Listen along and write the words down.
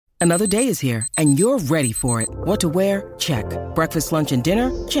Another day is here, and you're ready for it. What to wear? Check. Breakfast, lunch, and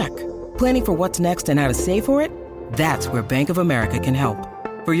dinner? Check. Planning for what's next and how to save for it? That's where Bank of America can help.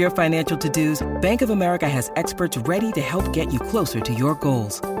 For your financial to-dos, Bank of America has experts ready to help get you closer to your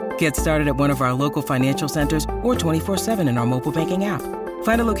goals. Get started at one of our local financial centers or 24/7 in our mobile banking app.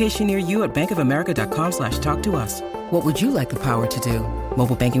 Find a location near you at bankofamerica.com/talktous. What would you like the power to do?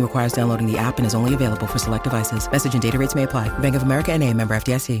 Mobile banking requires downloading the app and is only available for select devices. Message and data rates may apply. Bank of America N.A., member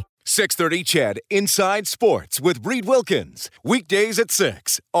FDIC. 630 CHED Inside Sports with Reed Wilkins. Weekdays at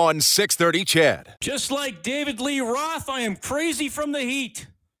 6 on 630 CHED. Just like David Lee Roth, I am crazy from the heat.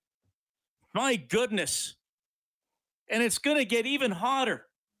 My goodness. And it's going to get even hotter.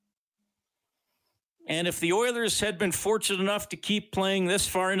 And if the Oilers had been fortunate enough to keep playing this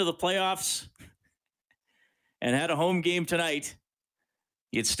far into the playoffs and had a home game tonight,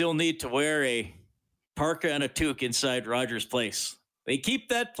 you'd still need to wear a parka and a toque inside Rogers Place. They keep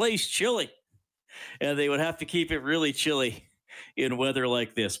that place chilly, and they would have to keep it really chilly in weather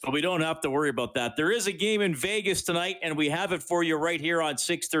like this. But we don't have to worry about that. There is a game in Vegas tonight, and we have it for you right here on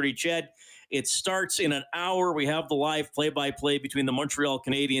 630 CHED. It starts in an hour. We have the live play-by-play between the Montreal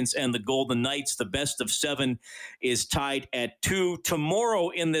Canadiens and the Golden Knights. The best of 7 is tied at 2. Tomorrow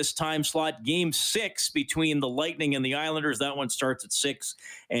in this time slot, Game 6 between the Lightning and the Islanders. That one starts at 6,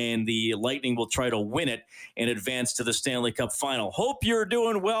 and the Lightning will try to win it and advance to the Stanley Cup Final. Hope you're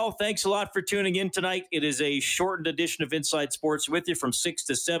doing well. Thanks a lot for tuning in tonight. It is a shortened edition of Inside Sports with you from 6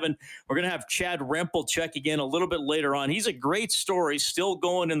 to 7. We're going to have Chad Rempel check again a little bit later on. He's a great story, still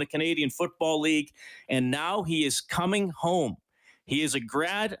going in the Canadian Football League, and now he is coming home. He is a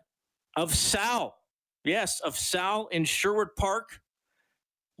grad of Sal. Yes, of Sal in Sherwood Park.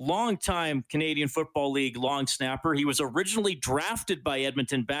 Longtime Canadian Football League long snapper. He was originally drafted by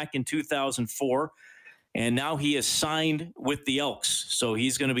Edmonton back in 2004, and now he is signed with the Elks. So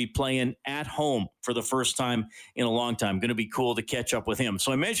he's going to be playing at home for the first time in a long time. Going to be cool to catch up with him.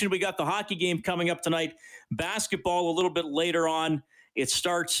 So I mentioned we got the hockey game coming up tonight. Basketball a little bit later on. It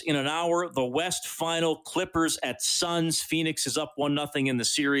starts in an hour. The West Final, Clippers at Suns. Phoenix is up 1-0 in the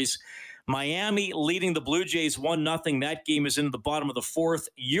series. Miami leading the Blue Jays 1-0. That game is in the bottom of the 4th.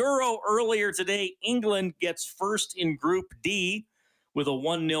 Euro earlier today. England gets first in Group D with a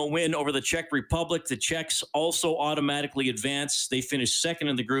 1-0 win over the Czech Republic. The Czechs also automatically advance. They finished second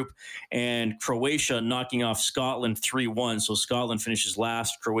in the group, and Croatia knocking off Scotland 3-1. So Scotland finishes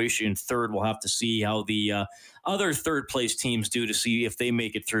last, Croatia in third. We'll have to see how the other third-place teams do to see if they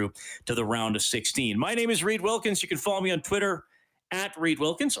make it through to the round of 16. My name is Reed Wilkins. You can follow me on Twitter at Reed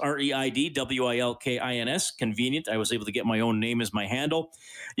Wilkins, ReidWilkins. Convenient. I was able to get my own name as my handle.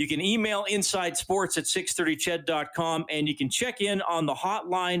 You can email insidesports@630ched.com, and you can check in on the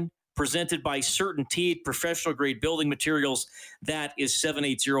hotline presented by CertainTeed Professional-Grade Building Materials. That is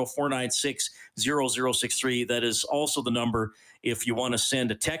 780-496-0063. That is also the number if you want to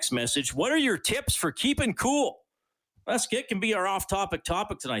send a text message. What are your tips for keeping cool? It can be our off-topic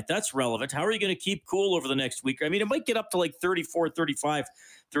topic tonight. That's relevant. How are you going to keep cool over the next week? I mean, it might get up to like 34, 35,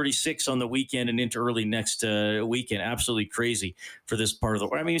 36 on the weekend and into early next weekend. Absolutely crazy for this part of the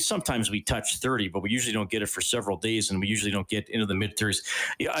world. I mean, sometimes we touch 30, but we usually don't get it for several days, and we usually don't get into the mid-30s.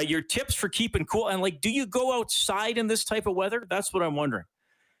 Your tips for keeping cool, and like, do you go outside in this type of weather? That's what I'm wondering.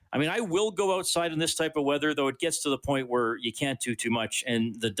 I mean, I will go outside in this type of weather, though it gets to the point where you can't do too much,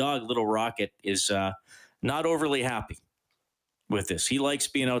 and the dog, Little Rocket, is not overly happy with this. He likes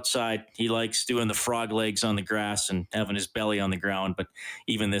being outside. He likes doing the frog legs on the grass and having his belly on the ground, but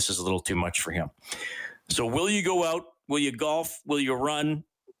even this is a little too much for him. So will you go out? Will you golf? Will you run?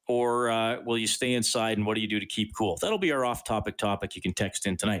 Or will you stay inside, and what do you do to keep cool? That'll be our off-topic topic. You can text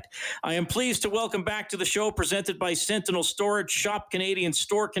in tonight. I am pleased to welcome back to the show, presented by Sentinel Storage. Shop Canadian,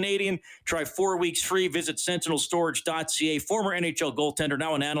 store Canadian. Try 4 weeks free. Visit sentinelstorage.ca. Former NHL goaltender,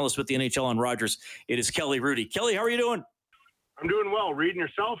 now an analyst with the NHL on Rogers. It is Kelly Rudy. Kelly, how are you doing? I'm doing well. Reading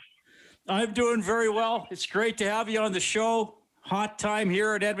yourself? I'm doing very well. It's great to have you on the show. Hot time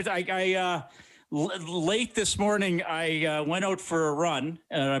here at Edmonton. Late this morning, I went out for a run,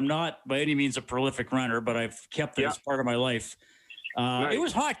 and I'm not by any means a prolific runner, but I've kept it as part of my life. Nice. It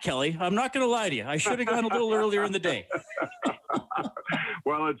was hot, Kelly. I'm not going to lie to you. I should have gone a little earlier in the day.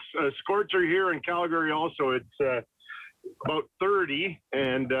 Well, it's scorcher here in Calgary also. It's about 30,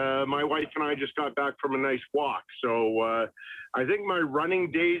 and my wife and I just got back from a nice walk. So I think my running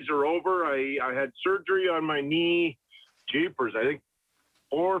days are over. I had surgery on my knee, jeepers, I think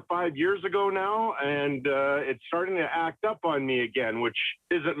 4 or 5 years ago now, and it's starting to act up on me again, which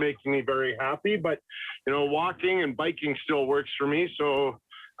isn't making me very happy. But, you know, walking and biking still works for me. So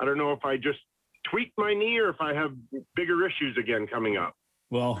I don't know if I just tweaked my knee or if I have bigger issues again coming up.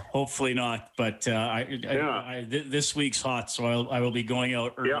 Well, hopefully not. But this week's hot, so I will be going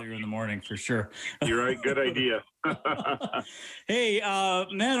out earlier in the morning for sure. You're right. Good idea. Hey,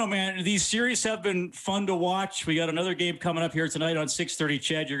 man, oh man, these series have been fun to watch. We got another game coming up here tonight on 6:30.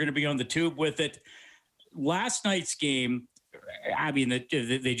 Chad, you're going to be on the tube with it. Last night's game, I mean,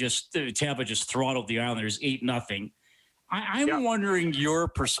 Tampa just throttled the Islanders 8-0. I'm wondering your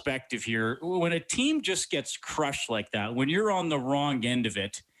perspective here. When a team just gets crushed like that, when you're on the wrong end of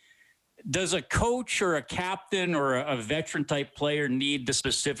it, does a coach or a captain or a veteran type player need to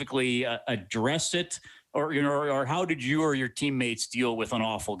specifically address it? Or how did you or your teammates deal with an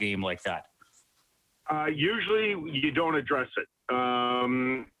awful game like that? Usually you don't address it.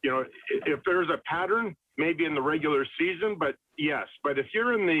 If there's a pattern, maybe in the regular season, but yes. But if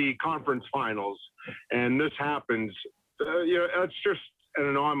you're in the conference finals and this happens, that's just an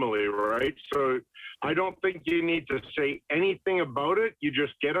anomaly, right? So I don't think you need to say anything about it. You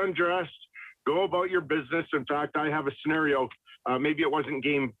just get undressed, go about your business. In fact, I have a scenario. Maybe it wasn't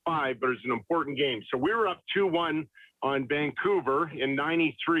game 5, but it's an important game. So we were up 2-1 on Vancouver in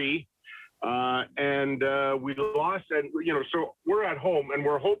 '93. And we lost, and so we're at home, and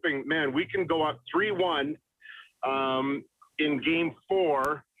we're hoping, man, we can go up 3-1 in game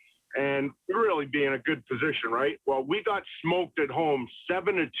 4, and really be in a good position, right? Well, we got smoked at home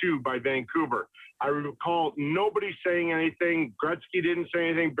 7-2 by Vancouver. I recall nobody saying anything. Gretzky didn't say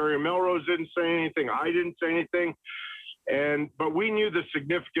anything. Barry Melrose didn't say anything. I didn't say anything. But we knew the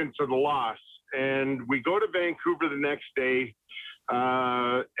significance of the loss, and we go to Vancouver the next day.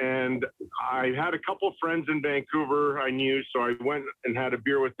 And I had a couple of friends in Vancouver I knew, so I went and had a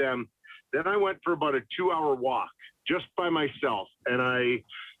beer with them. Then I went for about a 2-hour walk just by myself. And I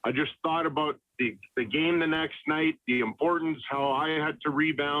just thought about the game the next night, the importance, how I had to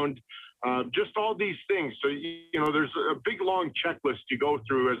rebound, just all these things. So, there's a big, long checklist you go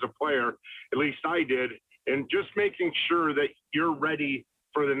through as a player, at least I did, and just making sure that you're ready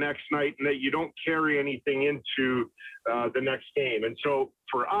for the next night and that you don't carry anything into the next game. And so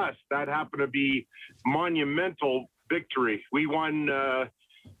for us, that happened to be monumental victory. We won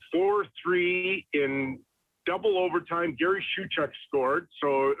 4-3 in double overtime. Gary Shuchuk scored.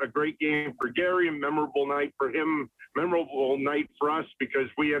 So a great game for Gary, a memorable night for him, memorable night for us because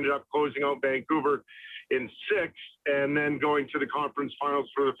we ended up closing out Vancouver in 6 and then going to the conference finals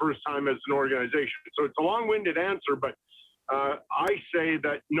for the first time as an organization. So it's a long-winded answer, but I say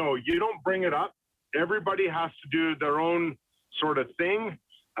that, no, you don't bring it up. Everybody has to do their own sort of thing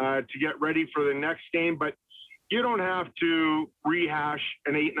to get ready for the next game, but you don't have to rehash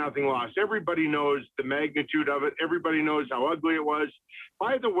an 8-0 loss. Everybody knows the magnitude of it. Everybody knows how ugly it was.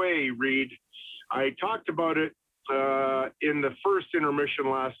 By the way, Reed, I talked about it in the first intermission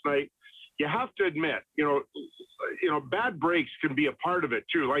last night. You have to admit, bad breaks can be a part of it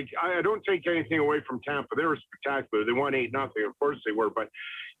too. Like, I don't take anything away from Tampa. They were spectacular. They won 8-0. Of course they were. But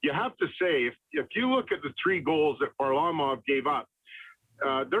you have to say, if you look at the 3 goals that Varlamov gave up,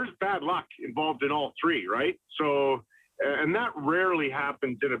 there's bad luck involved in all 3, right? So, and that rarely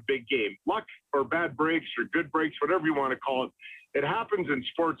happens in a big game. Luck or bad breaks or good breaks, whatever you want to call it, it happens in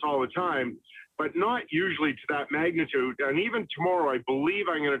sports all the time, but not usually to that magnitude. And even tomorrow, I believe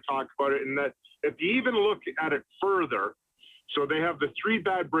I'm going to talk about it, and that if you even look at it further, so they have the 3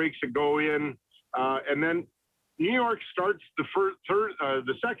 bad breaks that go in, and then New York starts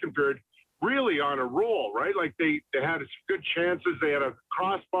the second period really on a roll, right? Like they had good chances. They had a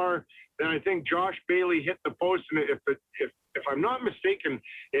crossbar. Then I think Josh Bailey hit the post, and if I'm not mistaken,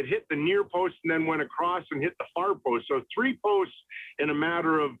 it hit the near post and then went across and hit the far post. So 3 posts in a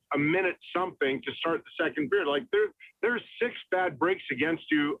matter of a minute something to start the second period. Like there's 6 bad breaks against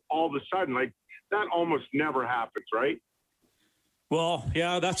you all of a sudden. Like that almost never happens, right? Well,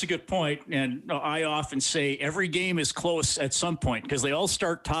 yeah, that's a good point. And I often say every game is close at some point because they all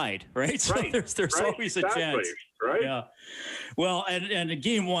start tied, right? So there's always a chance. Right? Yeah. Well, and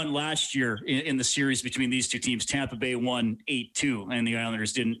game 1 last year in the series between these 2 teams, Tampa Bay won 8-2, and the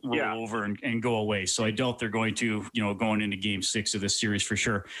Islanders didn't roll over and go away. So I doubt they're going to, going into game 6 of this series for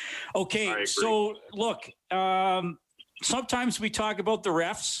sure. Okay, so look, sometimes we talk about the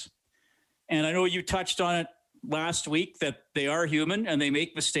refs, and I know you touched on it last week that they are human and they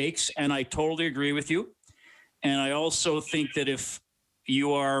make mistakes, and I totally agree with you. And I also think that if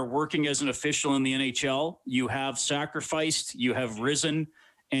you are working as an official in the NHL, you have sacrificed, you have risen,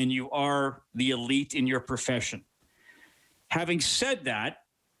 and you are the elite in your profession. Having said that,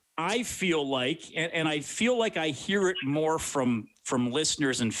 I feel like, and I feel like I hear it more from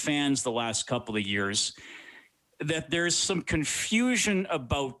listeners and fans the last couple of years, that there's some confusion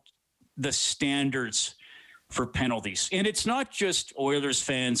about the standards for penalties. And it's not just Oilers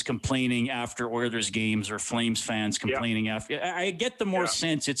fans complaining after Oilers games or Flames fans complaining after. I get the more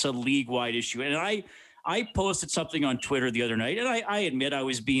sense it's a league-wide issue. And I posted something on Twitter the other night, and I admit I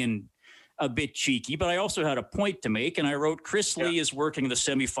was being a bit cheeky, but I also had a point to make. And I wrote, Chris Lee is working the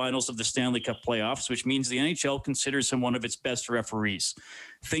semifinals of the Stanley Cup playoffs, which means the NHL considers him one of its best referees.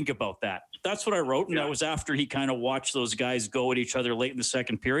 Think about that. That's what I wrote. And that was after he kind of watched those guys go at each other late in the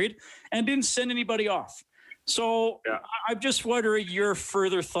second period and didn't send anybody off. So I'm just wondering your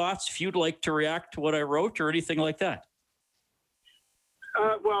further thoughts, if you'd like to react to what I wrote or anything like that.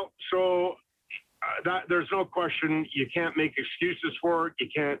 There's no question you can't make excuses for it. You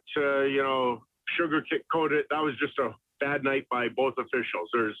can't, sugarcoat it. That was just a bad night by both officials.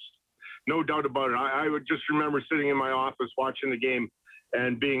 There's no doubt about it. I would just remember sitting in my office watching the game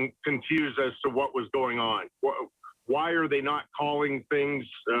and being confused as to what was going on. Why are they not calling things?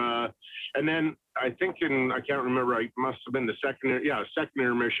 And then I think I can't remember, it must have been the second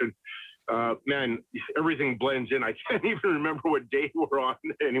intermission. Man, everything blends in. I can't even remember what day we're on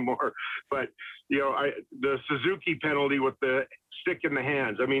anymore. But, the Suzuki penalty with the stick in the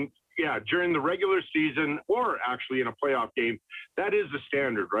hands. I mean, during the regular season or actually in a playoff game, that is the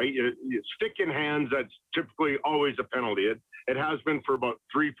standard, right? You stick in hands, that's typically always a penalty. It has been for about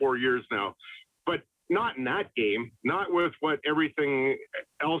 3-4 years now. But not in that game, not with everything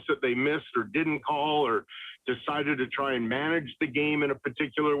else that they missed or didn't call or decided to try and manage the game in a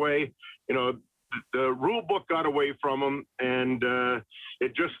particular way. The rule book got away from them, and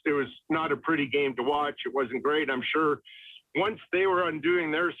it was not a pretty game to watch. It wasn't great. I'm sure once they were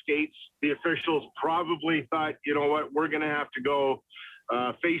undoing their skates, the officials probably thought, you know what, we're going to have to go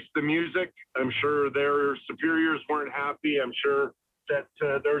face the music. I'm sure their superiors weren't happy. I'm sure that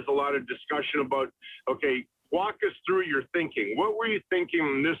there's a lot of discussion about, okay, walk us through your thinking. What were you thinking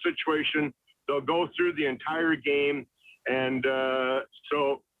in this situation? They'll go through the entire game. And as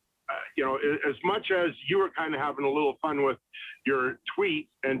much as you were kind of having a little fun with your tweet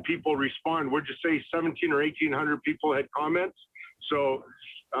and people respond, would you say 17 or 1,800 people had comments? So,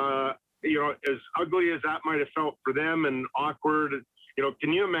 as ugly as that might have felt for them and awkward,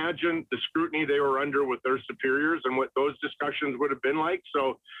 can you imagine the scrutiny they were under with their superiors and what those discussions would have been like?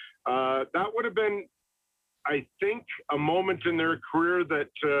 So that would have been, I think, a moment in their career that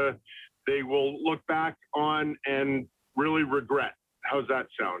they will look back on and really regret. How's that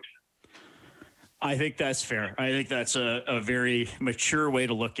sound? I think that's fair. I think that's a very mature way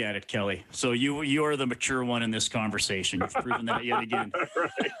to look at it, Kelly. So you are the mature one in this conversation. You've proven that yet again.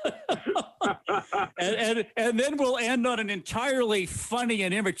 and then we'll end on an entirely funny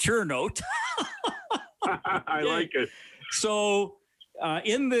and immature note. I like it. So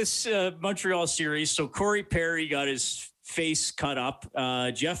in this Montreal series, so Corey Perry got his face cut up.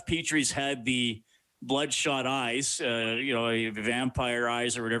 Jeff Petry's had the bloodshot eyes, vampire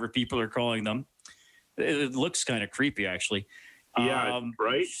eyes or whatever people are calling them. It looks kind of creepy, actually. Yeah,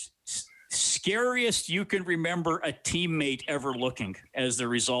 right? Scariest you can remember a teammate ever looking as the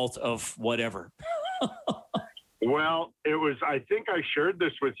result of whatever. Well, I think I shared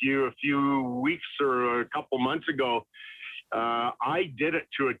this with you a few weeks or a couple months ago. I did it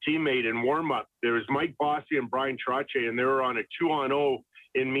to a teammate in warm-up. There was Mike Bossy and Brian Trottier, and they were on a 2-on-0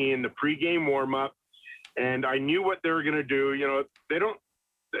 in me in the pregame warm-up. And I knew what they were going to do. They don't,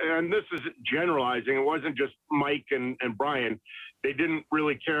 and this is generalizing, it wasn't just Mike and Brian. They didn't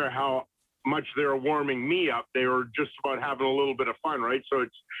really care how much they were warming me up. They were just about having a little bit of fun, right? So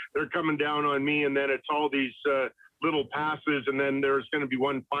they're coming down on me, and then it's all these little passes, and then there's going to be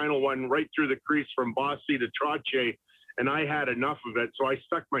one final one right through the crease from Bossy to Trottier, and I had enough of it. So I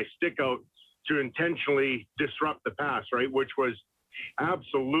stuck my stick out to intentionally disrupt the pass, right, which was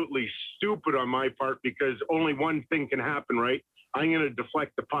absolutely stupid on my part because only one thing can happen, right? I'm going to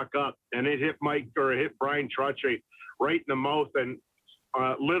deflect the puck up, and it hit Brian Trottier right in the mouth and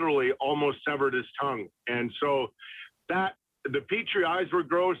literally almost severed his tongue. And so the Petry eyes were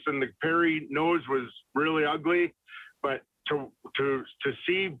gross and the Perry nose was really ugly, but to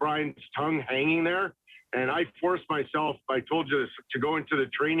see Brian's tongue hanging there, and I forced myself, I told you this, to go into the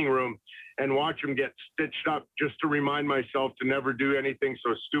training room and watch him get stitched up just to remind myself to never do anything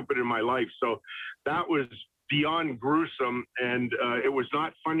so stupid in my life. So that was beyond gruesome, and it was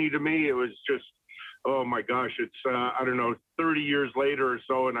not funny to me. It was just, oh my gosh, it's, 30 years later or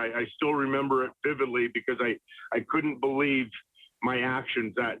so, and I still remember it vividly because I couldn't believe my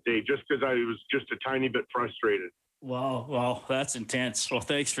actions that day just because I was just a tiny bit frustrated. Wow. Well, that's intense. Well,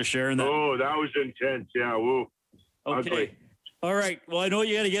 thanks for sharing that. Oh, that was intense. Yeah. Woo. Okay. Ugly. All right. Well, I know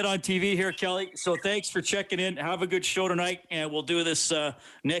you got to get on TV here, Kelly. So thanks for checking in. Have a good show tonight, and we'll do this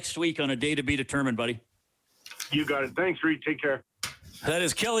next week on a day to be determined, buddy. You got it. Thanks, Reed. Take care. That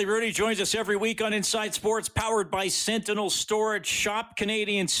is Kelly Hrudey. Joins us every week on Inside Sports, powered by Sentinel Storage. Shop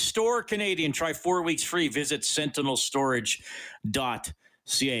Canadian, store Canadian. Try 4 weeks free. Visit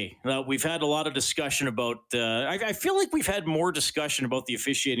sentinelstorage.ca. We've had a lot of discussion about, I feel like we've had more discussion about the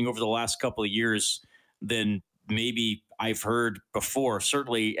officiating over the last couple of years than maybe I've heard before,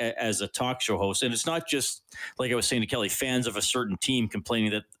 certainly as a talk show host. And it's not just, like I was saying to Kelly, fans of a certain team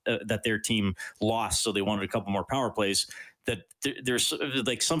complaining that their team lost, so they wanted a couple more power plays. That there's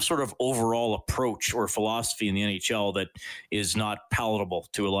like some sort of overall approach or philosophy in the NHL that is not palatable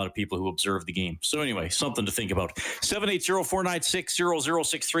to a lot of people who observe the game. So anyway, something to think about.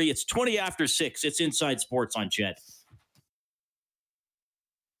 780-496-0063. It's 20 after 6. It's Inside Sports on Ched.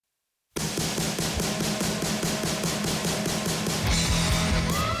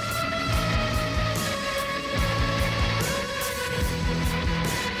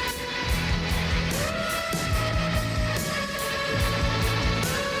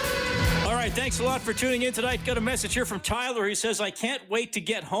 Thanks a lot for tuning in tonight. Got a message here from Tyler. He says, I can't wait to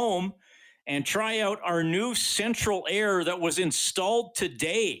get home and try out our new central air that was installed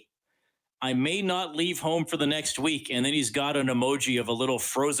today. I may not leave home for the next week. And then he's got an emoji of a little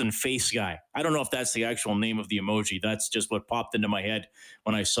frozen face guy. I don't know if that's the actual name of the emoji. That's just what popped into my head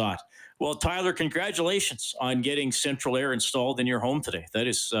when I saw it. Well, Tyler, congratulations on getting central air installed in your home today. That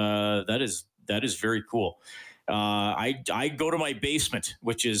is very cool. I go to my basement,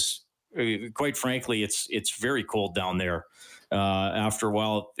 which is, quite frankly, it's very cold down there. After a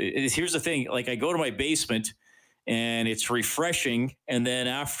while, here's the thing: like I go to my basement, and it's refreshing, and then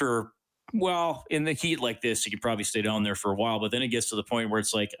after, well, in the heat like this, you could probably stay down there for a while. But then it gets to the point where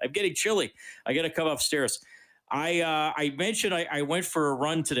it's like I'm getting chilly. I got to come upstairs. I mentioned I went for a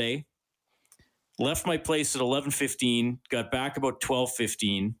run today. Left my place at 11:15. Got back about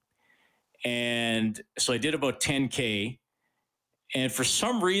 12:15, and so I did about 10K. And for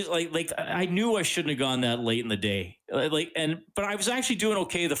some reason, like I knew I shouldn't have gone that late in the day. But I was actually doing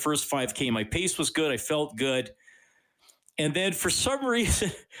okay the first 5K. My pace was good. I felt good. And then for some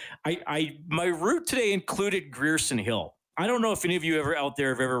reason, my route today included Grierson Hill. I don't know if any of you out there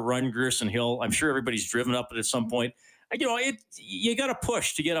have ever run Grierson Hill. I'm sure everybody's driven up it at some point. You got to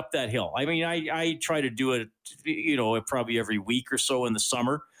push to get up that hill. I mean, I try to do it, probably every week or so in the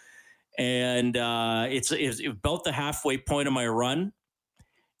summer. And it's about the halfway point of my run,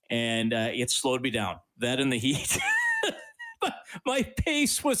 and it slowed me down. That in the heat. My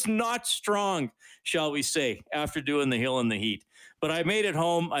pace was not strong, shall we say, after doing the hill in the heat. But I made it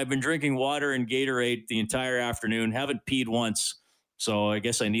home. I've been drinking water and Gatorade the entire afternoon. Haven't peed once, so I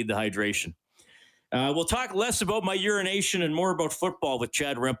guess I need the hydration. We'll talk less about my urination and more about football with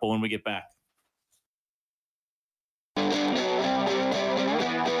Chad Rempel when we get back.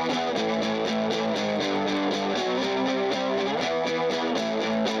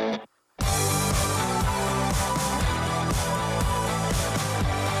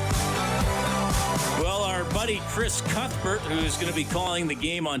 Chris Cuthbert, who's going to be calling the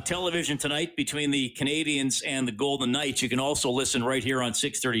game on television tonight between the Canadiens and the Golden Knights. You can also listen right here on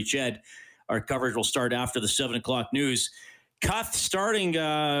 630 Ched. Our coverage will start after the 7 o'clock news. Cuth starting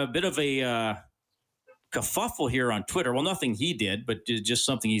a bit of a kerfuffle here on Twitter. Well, nothing he did, but just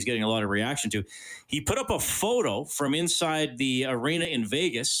something he's getting a lot of reaction to. He put up a photo from inside the arena in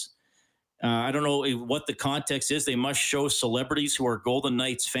Vegas. I don't know what the context is. They must show celebrities who are Golden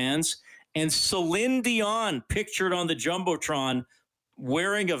Knights fans. And Celine Dion pictured on the Jumbotron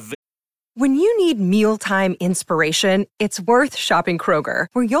wearing a... When you need mealtime inspiration, it's worth shopping Kroger,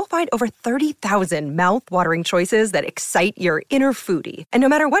 where you'll find over 30,000 mouth-watering choices that excite your inner foodie. And no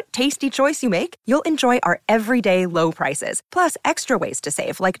matter what tasty choice you make, you'll enjoy our everyday low prices, plus extra ways to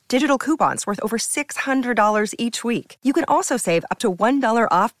save, like digital coupons worth over $600 each week. You can also save up to $1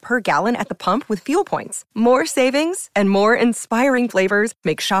 off per gallon at the pump with fuel points. More savings and more inspiring flavors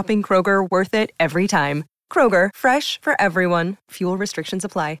make shopping Kroger worth it every time. Kroger, fresh for everyone. Fuel restrictions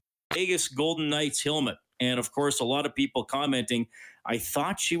apply. Vegas Golden Knights helmet. And, of course, a lot of people commenting, I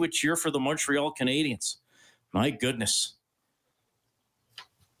thought she would cheer for the Montreal Canadiens. My goodness.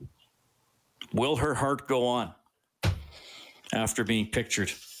 Will her heart go on after being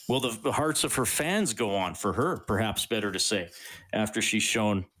pictured? Will the hearts of her fans go on for her, perhaps better to say, after she's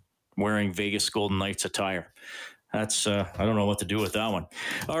shown wearing Vegas Golden Knights attire? That's, I don't know what to do with that one.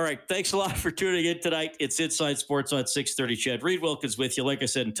 All right. Thanks a lot for tuning in tonight. It's Inside Sports on 630 Ched. Reed Wilkins with you, like I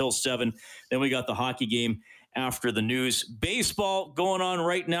said, until 7. Then we got the hockey game after the news. Baseball going on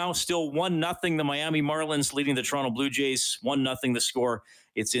right now. Still 1-0. The Miami Marlins leading the Toronto Blue Jays. 1-0 the score.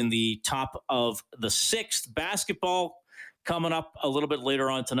 It's in the top of the 6th. Basketball coming up a little bit later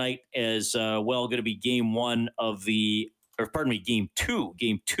on tonight as well. Going to be game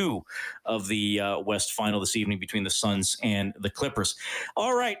two of the West Final this evening between the Suns and the Clippers.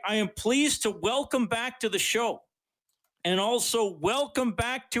 All right, I am pleased to welcome back to the show and also welcome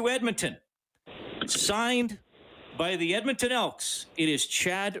back to Edmonton. Signed by the Edmonton Elks, it is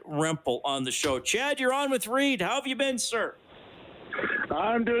Chad Rempel on the show. Chad, you're on with Reed. How have you been, sir?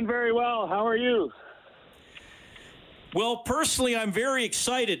 I'm doing very well. How are you? Well, personally, I'm very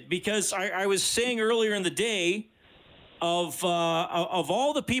excited because I was saying earlier in the day of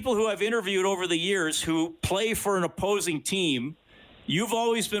all the people who I've interviewed over the years who play for an opposing team, you've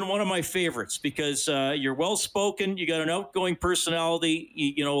always been one of my favorites because you're well-spoken, you got an outgoing personality,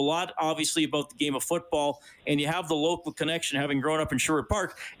 you know a lot, obviously, about the game of football, and you have the local connection, having grown up in Sherwood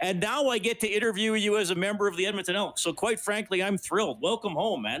Park. And now I get to interview you as a member of the Edmonton Elks. So quite frankly, I'm thrilled. Welcome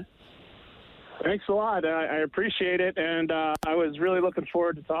home, man. Thanks a lot. I appreciate it, and I was really looking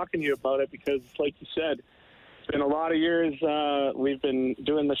forward to talking to you about it because, like you said, it's been a lot of years we've been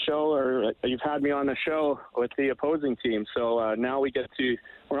doing the show, or you've had me on the show with the opposing team. So now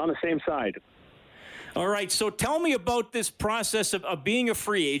we're on the same side. All right. So tell me about this process of being a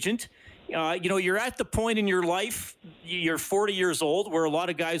free agent. You're at the point in your life, you're 40 years old, where a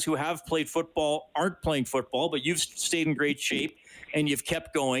lot of guys who have played football aren't playing football, but you've stayed in great shape and you've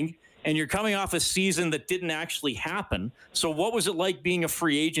kept going. And you're coming off a season that didn't actually happen. So what was it like being a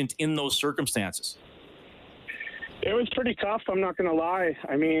free agent in those circumstances? It was pretty tough, I'm not going to lie.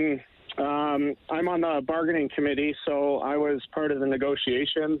 I mean, I'm on the bargaining committee, so I was part of the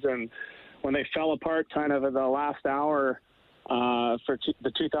negotiations. And when they fell apart kind of at the last hour for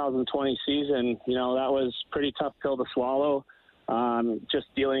the 2020 season, that was a pretty tough pill to swallow.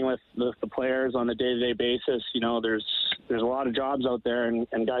 Just dealing with the players on a day-to-day basis, there's a lot of jobs out there, and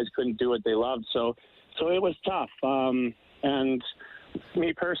guys couldn't do what they loved. So it was tough. And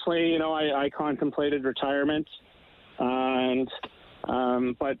me personally, I contemplated retirement. But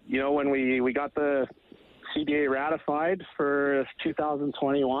when we got the CBA ratified for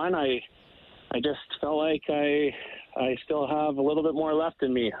 2021, I just felt like I still have a little bit more left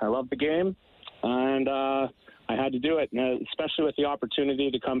in me. I love the game, and I had to do it, especially with the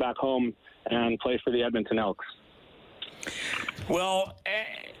opportunity to come back home and play for the Edmonton Elks. Well,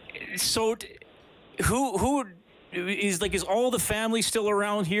 so who is all the family still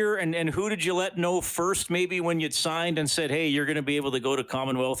around here? And who did you let know first, maybe when you'd signed and said, hey, you're going to be able to go to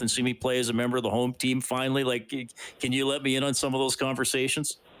Commonwealth and see me play as a member of the home team finally? Like, can you let me in on some of those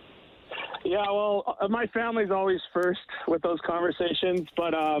conversations? Yeah, well, my family's always first with those conversations,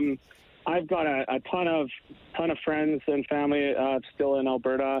 but I've got a ton of friends and family still in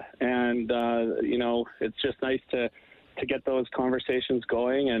Alberta, and it's just nice to get those conversations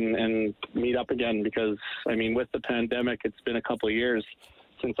going and meet up again because, I mean, with the pandemic, it's been a couple of years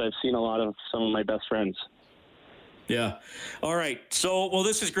since I've seen a lot of some of my best friends. Yeah. All right. So, well,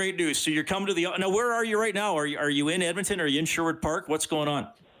 this is great news. So you're coming to now, where are you right now? Are you in Edmonton? Are you in Sherwood Park? What's going on?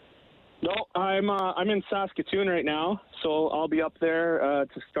 No, I'm in Saskatoon right now, so I'll be up there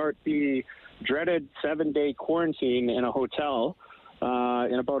to start the dreaded 7-day quarantine in a hotel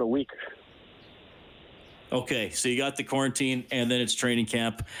in about a week. Okay, so you got the quarantine, and then it's training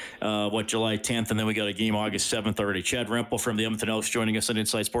camp, July 10th, and then we got a game August 7th already. Chad Rempel from the Edmonton Elks joining us on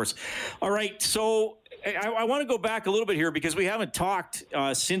Inside Sports. All right, so I want to go back a little bit here because we haven't talked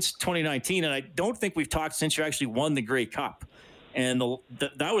since 2019, and I don't think we've talked since you actually won the Grey Cup. And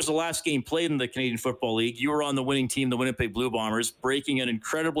that was the last game played in the Canadian Football League. You were on the winning team, the Winnipeg Blue Bombers, breaking an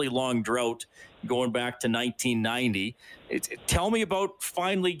incredibly long drought going back to 1990. Tell me about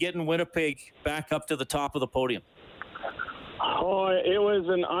finally getting Winnipeg back up to the top of the podium. Oh, it was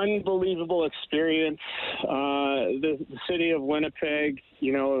an unbelievable experience. The city of Winnipeg,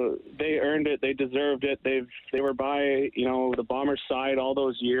 they earned it. They deserved it. They were by, the Bombers side all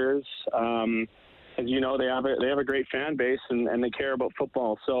those years. As you know, they have a great fan base and they care about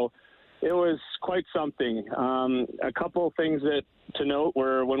football. So it was quite something. A couple of things to note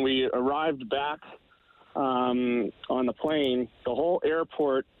were when we arrived back on the plane, the whole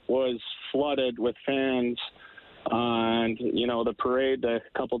airport was flooded with fans. And, the parade a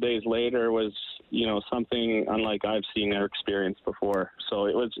couple days later was, something unlike I've seen or experienced before. So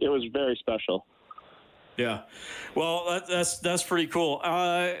it was very special. Yeah. Well, that's pretty cool.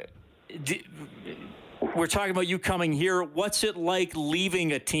 We're talking about you coming here. What's it like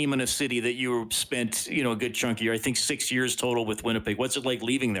leaving a team in a city that you spent, a good chunk of year, I think 6 years total with Winnipeg? What's it like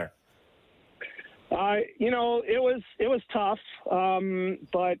leaving there? It was tough.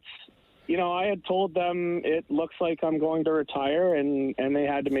 But, I had told them it looks like I'm going to retire and they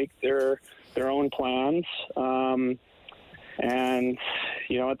had to make their own plans. And,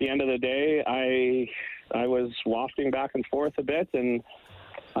 you know, at the end of the day, I was wafting back and forth a bit, and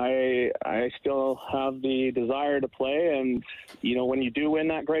I still have the desire to play. And, you know, when you do win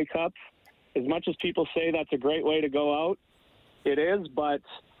that Grey Cup, as much as people say that's a great way to go out, it is, but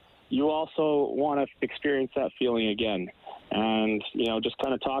you also want to experience that feeling again. And, you know, just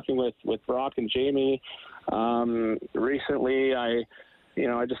kind of talking with Brock and Jamie recently, I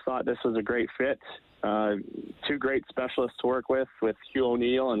just thought this was a great fit. Two great specialists to work with Hugh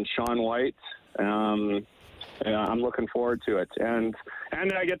O'Neill and Sean White. I'm looking forward to it. And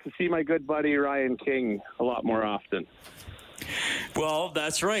I get to see my good buddy Ryan King a lot more often. Well,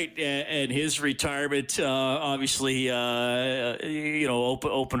 that's right. And his retirement obviously,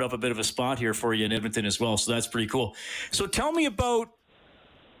 opened up a bit of a spot here for you in Edmonton as well. So that's pretty cool. So tell me about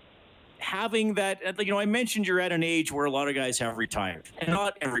having that. I mentioned you're at an age where a lot of guys have retired. And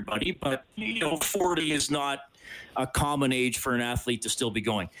not everybody, but, 40 is not a common age for an athlete to still be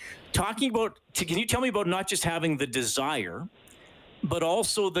going. Can you tell me about not just having the desire, but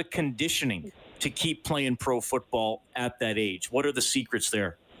also the conditioning to keep playing pro football at that age? What are the secrets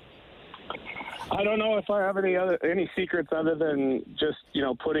there? I don't know if I have any secrets other than just,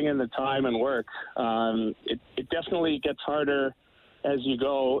 putting in the time and work. It definitely gets harder as you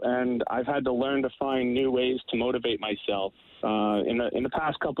go, and I've had to learn to find new ways to motivate myself. In the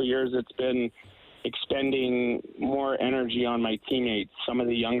past couple of years, it's been expending more energy on my teammates, some of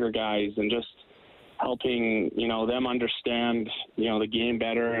the younger guys, and just helping, them understand, the game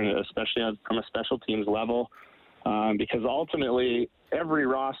better, and especially from a special teams level, because ultimately every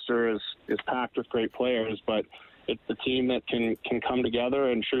roster is packed with great players, but it's the team that can come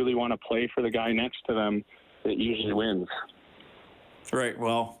together and truly want to play for the guy next to them that usually wins. Right.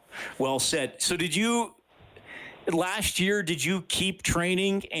 Well said. So last year, did you keep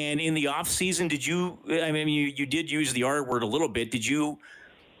training, and in the off season, you did use the R word a little bit. Did you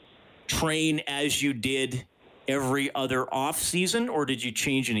train as you did every other off season, or did you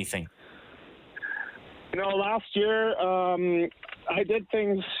change anything? Last year, I did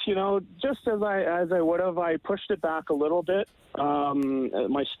things, just as I would have. I pushed it back a little bit.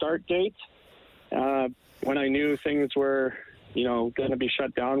 My start date, when I knew things were, going to be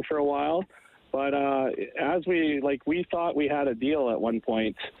shut down for a while. But as we thought we had a deal at one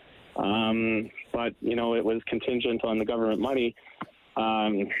point, but, it was contingent on the government money.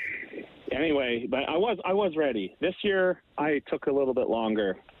 Anyway, but I was ready. This year, I took a little bit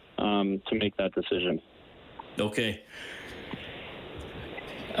longer to make that decision. Okay.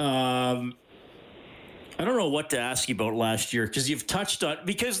 I don't know what to ask you about last year, because you've touched on,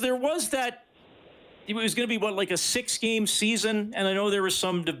 because there was that. It was going to be, like a 6-game season? And I know there was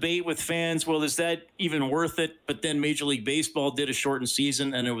some debate with fans. Well, is that even worth it? But then Major League Baseball did a shortened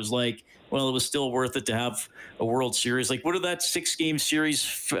season, and it was like, well, it was still worth it to have a World Series. Like, what did that 6-game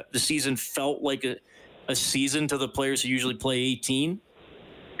series, the season felt like a season to the players who usually play 18?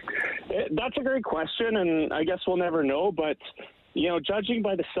 That's a great question, and I guess we'll never know. But, judging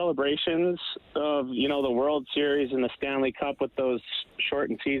by the celebrations of, the World Series and the Stanley Cup with those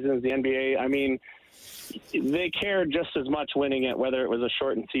shortened seasons, the NBA, they cared just as much winning it, whether it was a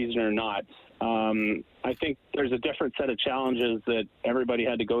shortened season or not. I think there's a different set of challenges that everybody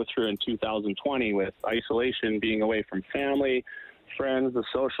had to go through in 2020 with isolation, being away from family, friends, the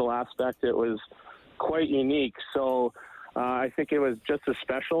social aspect. It was quite unique. So I think it was just as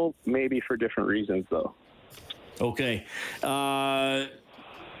special, maybe for different reasons, though. Okay.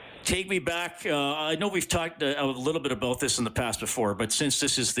 Take me back. I know we've talked a little bit about this in the past before, but since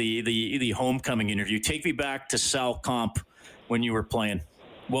this is the homecoming interview, take me back to Sal Comp when you were playing.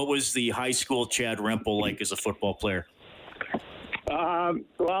 What was the high school Chad Rempel like as a football player?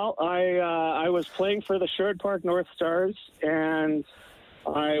 Well, I was playing for the Sherwood Park North Stars, and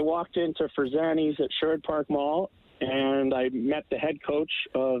I walked into Fresani's at Sherwood Park Mall, and I met the head coach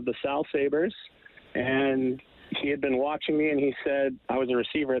of the Sal Sabres, and he had been watching me, and he said, I was a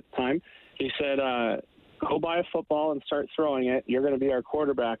receiver at the time, he said, go buy a football and start throwing it. You're going to be our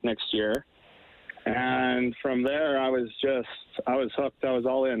quarterback next year. And from there, I was hooked. I was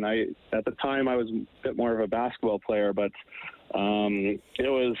all in. At the time, I was a bit more of a basketball player, but it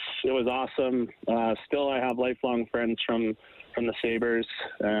was awesome. Still, I have lifelong friends from the Sabres,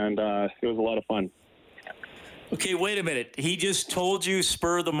 and it was a lot of fun. Okay, wait a minute. He just told you,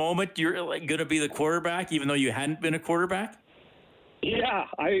 spur of the moment, you're going to be the quarterback, even though you hadn't been a quarterback? Yeah,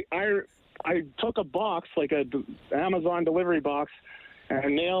 I took a box, like a Amazon delivery box,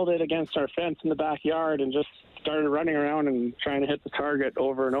 and nailed it against our fence in the backyard and just started running around and trying to hit the target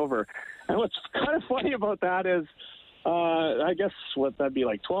over and over. And what's kind of funny about that is, I guess what that'd be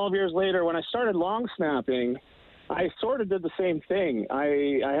like 12 years later, when I started long snapping, I sort of did the same thing.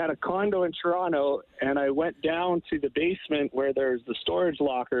 I had a condo in Toronto, and I went down to the basement where there's the storage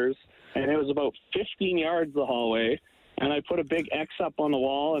lockers, and it was about 15 yards the hallway, and I put a big X up on the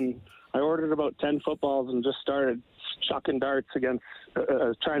wall, and I ordered about 10 footballs and just started chucking darts against,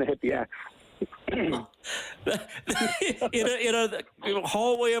 trying to hit the X. in a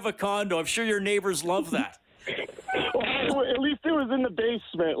hallway of a condo. I'm sure your neighbors love that. Well, at least it was in the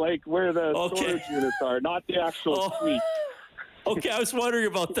basement, like where the storage units are, not the actual suite. Okay, I was wondering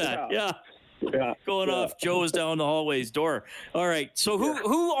about that. Yeah. Going off Joe's down the hallway's door. All right. So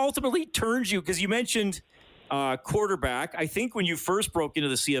who ultimately turns you? Because you mentioned quarterback. I think when you first broke into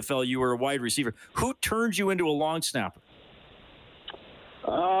the CFL, you were a wide receiver. Who turned you into a long snapper?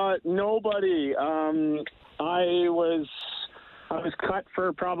 Nobody. I was cut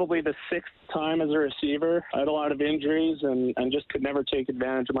for probably the 6th time as a receiver. I had a lot of injuries and just could never take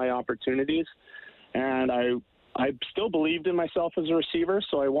advantage of my opportunities. And I still believed in myself as a receiver,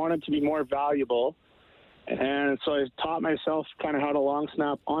 so I wanted to be more valuable. And so I taught myself kind of how to long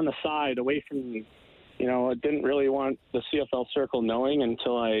snap on the side away from, I didn't really want the CFL circle knowing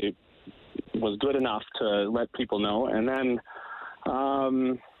until I was good enough to let people know. And then,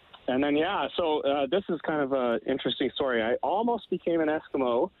 so this is kind of an interesting story. I almost became an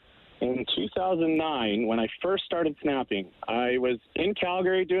Eskimo in 2009 when I first started snapping. I was in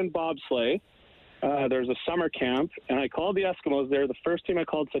Calgary doing bobsleigh. There was a summer camp, and I called the Eskimos. They were the first team I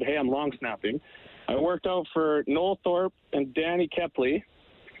called, said, hey, I'm long snapping. I worked out for Noel Thorpe and Danny Kepley,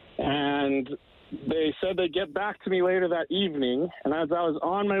 and they said they'd get back to me later that evening. And as I was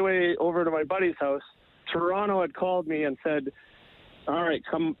on my way over to my buddy's house, Toronto had called me and said, all right,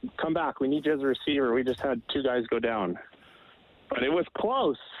 come back. We need you as a receiver. We just had 2 guys go down. But it was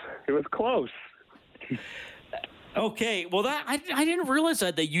close. Okay, well, I didn't realize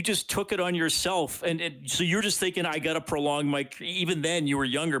that you just took it on yourself. And so you're just thinking, I got to prolong my, even then you were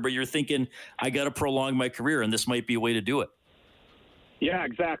younger, but you're thinking, I got to prolong my career, and this might be a way to do it. Yeah,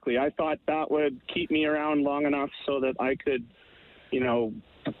 exactly. I thought that would keep me around long enough so that I could,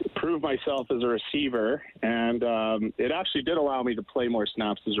 prove myself as a receiver. And it actually did allow me to play more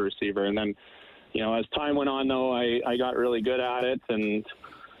snaps as a receiver. And then, as time went on, though, I got really good at it, and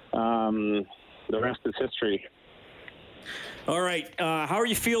the rest is history. All right. How are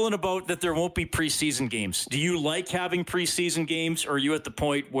you feeling about that there won't be preseason games? Do you like having preseason games, or are you at the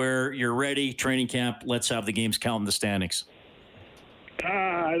point where you're ready, training camp, let's have the games count in the standings?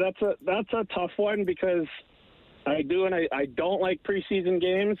 That's a tough one because I do and I don't like preseason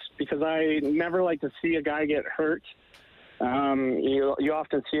games because I never like to see a guy get hurt. You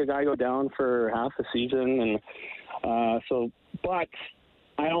often see a guy go down for half a season, and but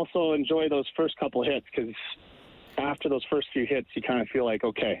I also enjoy those first couple hits because after those first few hits, you kind of feel like,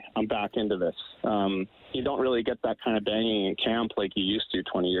 okay, I'm back into this. You don't really get that kind of banging in camp like you used to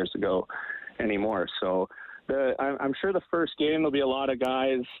 20 years ago anymore. So I'm sure the first game there'll be a lot of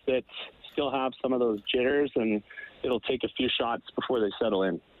guys that still have some of those jitters, and it'll take a few shots before they settle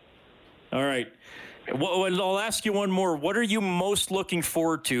in. All right. Well, I'll ask you one more. What are you most looking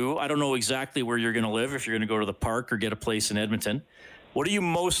forward to? I don't know exactly where you're going to live, if you're going to go to the park or get a place in Edmonton. What are you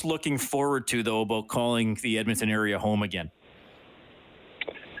most looking forward to, though, about calling the Edmonton area home again?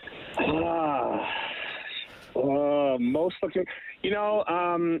 Most looking,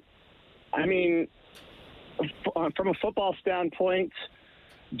 from a football standpoint,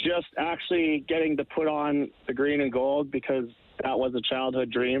 just actually getting to put on the green and gold, because that was a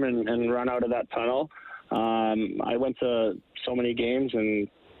childhood dream, and run out of that tunnel. I went to so many games, and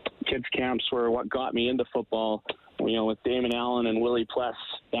kids camps were what got me into football, with Damon Allen and Willie Pless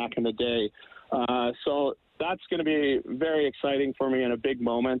back in the day. So that's going to be very exciting for me and a big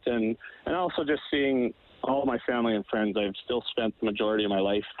moment. And also just seeing all my family and friends. I've still spent the majority of my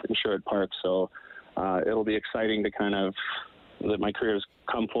life in Sherwood Park. So it'll be exciting to that my career has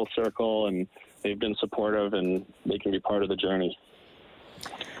come full circle, and they've been supportive, and they can be part of the journey.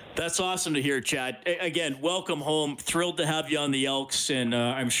 That's awesome to hear, Chad. Again, welcome home. Thrilled to have you on the Elks, and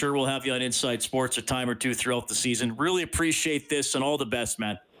I'm sure we'll have you on Inside Sports a time or two throughout the season. Really appreciate this, and all the best,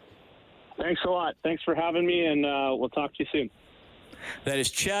 man. Thanks a lot. Thanks for having me, and we'll talk to you soon. That is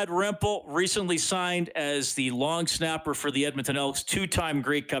Chad Rempel, recently signed as the long snapper for the Edmonton Elks, 2-time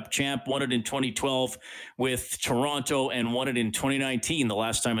Grey Cup champ, won it in 2012 with Toronto and won it in 2019, the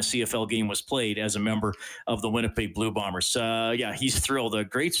last time a CFL game was played, as a member of the Winnipeg Blue Bombers. He's thrilled. A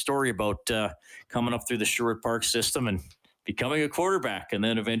great story about coming up through the Sherwood Park system and becoming a quarterback, and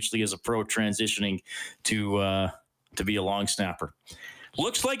then eventually as a pro transitioning to be a long snapper.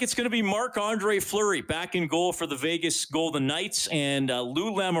 Looks like it's going to be Marc-Andre Fleury back in goal for the Vegas Golden Knights, and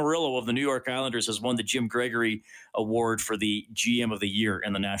Lou Lamoriello of the New York Islanders has won the Jim Gregory Award for the GM of the Year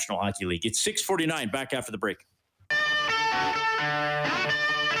in the National Hockey League. It's 6:49, back after the break.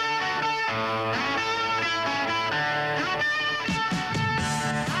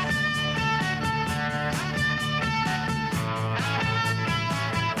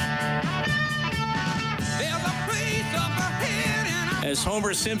 As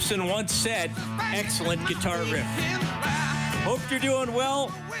Homer Simpson once said, excellent guitar riff. Hope you're doing well.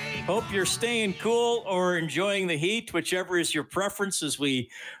 Hope you're staying cool or enjoying the heat, whichever is your preference as we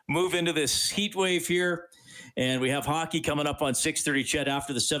move into this heat wave here. And we have hockey coming up on 6:30, Chet,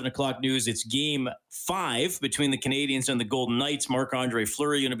 after the 7 o'clock news. It's Game 5 between the Canadiens and the Golden Knights. Marc-Andre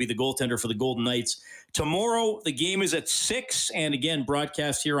Fleury going to be the goaltender for the Golden Knights. Tomorrow, the game is at 6, and again,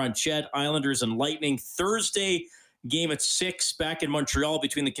 broadcast here on Chet, Islanders and Lightning. Thursday, game at 6 back in Montreal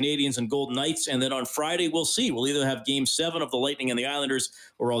between the Canadiens and Golden Knights. And then on Friday, we'll see. We'll either have Game 7 of the Lightning and the Islanders,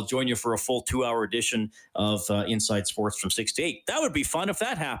 or I'll join you for a full 2-hour edition of Inside Sports from 6 to 8. That would be fun if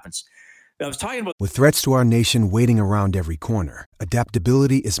that happens. I was talking about... With threats to our nation waiting around every corner,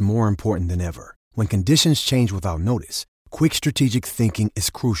 adaptability is more important than ever. When conditions change without notice, quick strategic thinking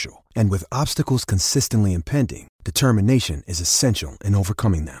is crucial. And with obstacles consistently impending, determination is essential in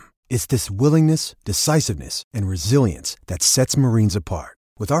overcoming them. It's this willingness, decisiveness, and resilience that sets Marines apart.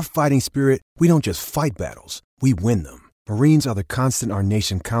 With our fighting spirit, we don't just fight battles, we win them. Marines are the constant our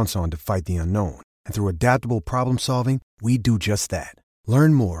nation counts on to fight the unknown. And through adaptable problem solving, we do just that.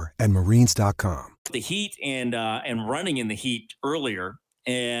 Learn more at Marines.com. The heat and running in the heat earlier,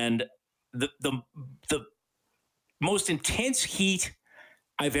 and the most intense heat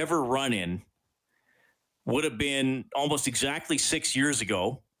I've ever run in would have been almost exactly 6 years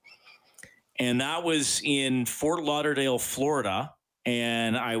ago. And that was in Fort Lauderdale, Florida.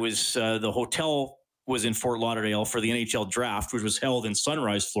 And I was, the hotel was in Fort Lauderdale for the NHL draft, which was held in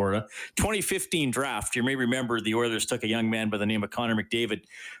Sunrise, Florida. 2015 draft. You may remember the Oilers took a young man by the name of Connor McDavid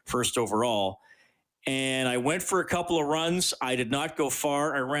first overall. And I went for a couple of runs. I did not go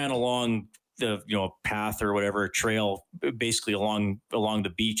far. I ran along the, path or whatever, trail, basically along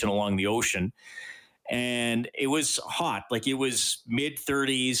the beach and along the ocean. And it was hot, like it was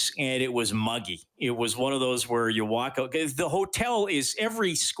mid-30s, and it was muggy. It was one of those where you walk out. The hotel is,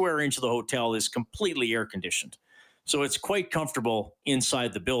 every square inch of the hotel is completely air-conditioned. So it's quite comfortable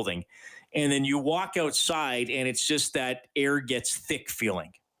inside the building. And then you walk outside, and it's just that air gets thick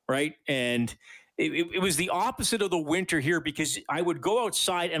feeling, right? And it was the opposite of the winter here, because I would go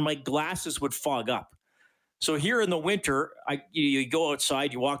outside and my glasses would fog up. So here in the winter, you go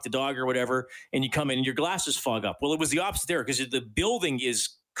outside, you walk the dog or whatever, and you come in and your glasses fog up. Well, it was the opposite there, because the building is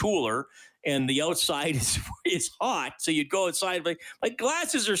cooler and the outside is hot. So you'd go outside, like, my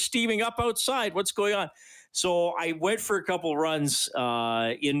glasses are steaming up outside. What's going on? So I went for a couple runs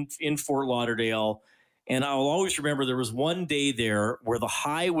in Fort Lauderdale, and I'll always remember there was one day there where the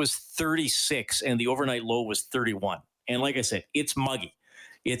high was 36 and the overnight low was 31. And like I said, it's muggy.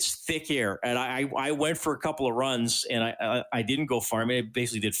 It's thick air. And I went for a couple of runs, and I didn't go far. I mean, I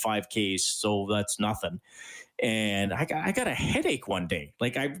basically did 5Ks, so that's nothing. And I got a headache one day.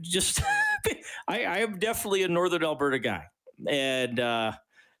 Like, I I am definitely a Northern Alberta guy. And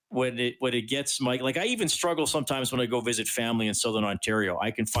when it gets like I even struggle sometimes when I go visit family in Southern Ontario.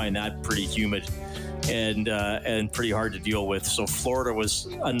 I can find that pretty humid and pretty hard to deal with. So Florida was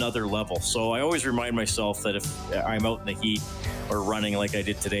another level. So I always remind myself that if I'm out in the heat or running like I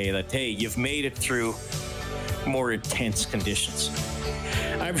did today, that, hey, you've made it through more intense conditions.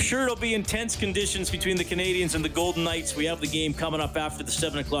 I'm sure it'll be intense conditions between the Canadiens and the Golden Knights. We have the game coming up after the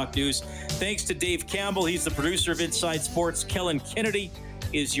 7 o'clock news. Thanks to Dave Campbell. He's the producer of Inside Sports. Kellen Kennedy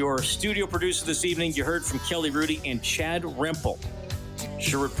is your studio producer this evening. You heard from Kelly Rudy and Chad Rempel,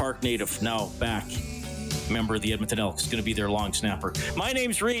 Sherwood Park native, now back member of the Edmonton Elks. Going to be their long snapper. My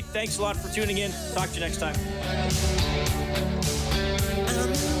name's Reed. Thanks a lot for tuning in. Talk to you next time.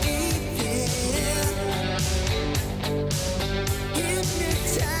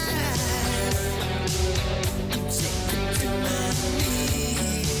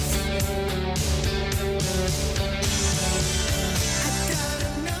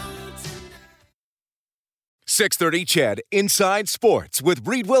 .630 CHED Inside Sports with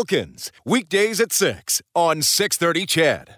Reed Wilkins. Weekdays at 6 on 630 CHED.